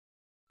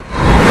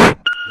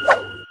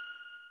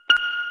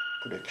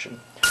prediction.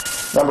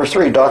 Number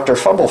 3, Dr.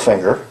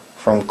 Fumblefinger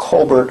from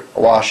Colbert,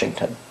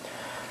 Washington.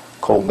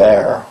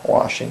 Colbert,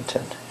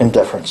 Washington, in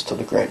deference to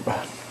the great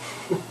man.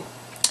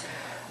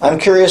 I'm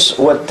curious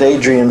what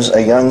daydreams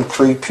a young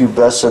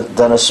prepubescent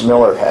Dennis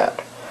Miller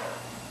had.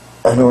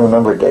 I don't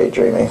remember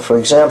daydreaming. For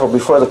example,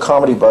 before the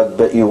comedy bug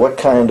bit you, what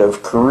kind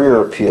of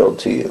career appealed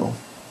to you?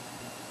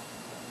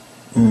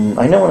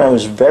 I know when I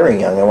was very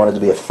young I wanted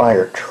to be a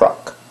fire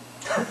truck.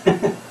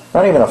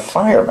 Not even a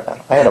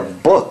fireman. I had a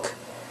book,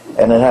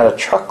 and it had a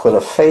truck with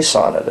a face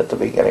on it at the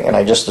beginning, and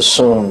I just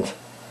assumed,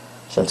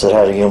 since it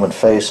had a human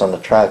face on the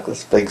truck,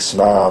 this big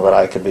smile, that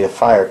I could be a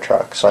fire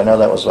truck. So I know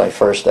that was my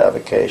first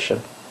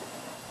avocation.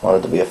 I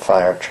wanted to be a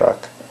fire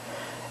truck.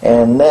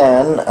 And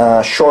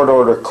then short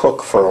order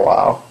cook for a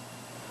while,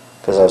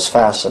 because I was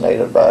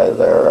fascinated by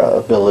their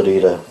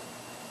ability to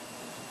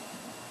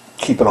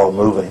keep it all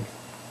moving.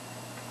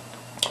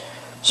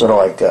 Sort of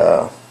like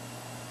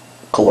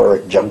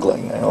caloric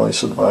juggling. I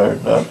always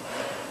admired that.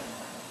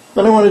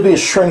 Then I wanted to be a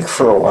shrink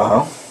for a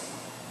while.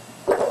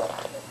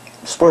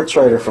 Sports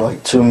writer for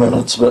like 2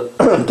 minutes, but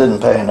didn't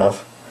pay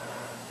enough.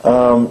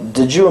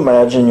 Did you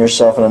imagine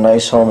yourself in a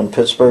nice home in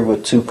Pittsburgh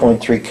with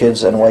 2.3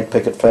 kids and a white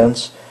picket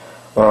fence?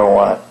 Or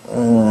what?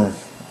 I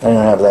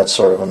didn't have that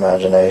sort of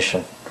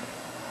imagination.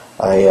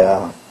 What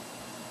did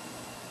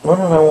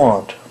I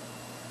want?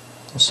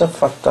 I was so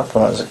fucked up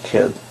when I was a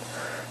kid.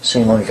 It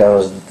seemed like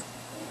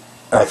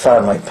I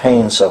found my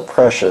pain so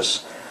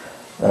precious,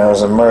 and I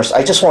was immersed.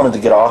 I just wanted to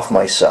get off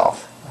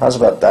myself. How's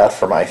about that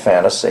for my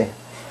fantasy?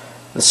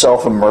 The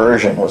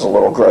self-immersion was a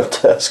little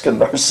grotesque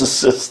and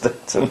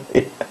narcissistic to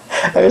me.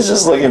 I was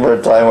just looking for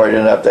a time where I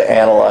didn't have to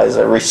analyze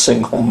every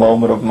single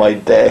moment of my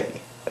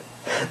day.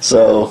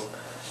 So,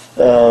 I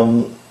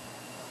don't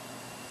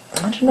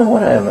know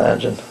what I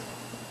imagined.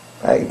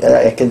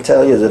 I can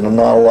tell you that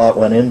not a lot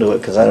went into it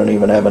because I don't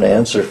even have an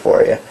answer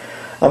for you.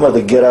 I'm going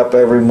to get up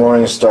every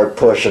morning and start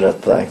pushing a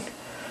thing.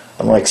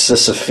 I'm like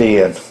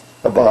Sisyphean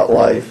about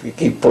life. You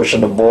keep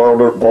pushing the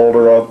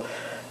boulder up.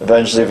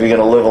 Eventually, if you're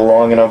going to live a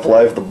long enough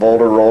life, the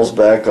boulder rolls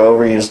back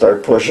over you and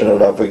start pushing it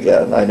up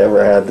again. I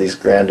never had these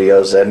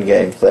grandiose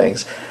endgame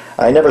things.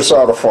 I never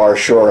saw the far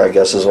shore, I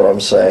guess is what I'm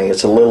saying.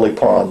 It's a lily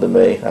pond to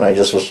me, and I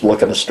just was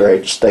looking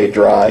to stay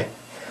dry,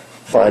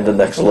 find the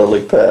next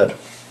lily pad.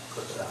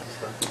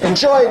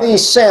 Enjoy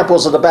these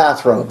samples of the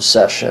Bathrobe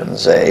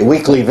Sessions, a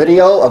weekly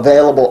video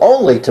available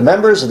only to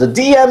members of the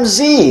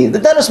DMZ, the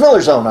Dennis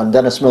Miller Zone, on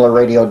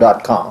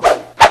DennisMillerRadio.com.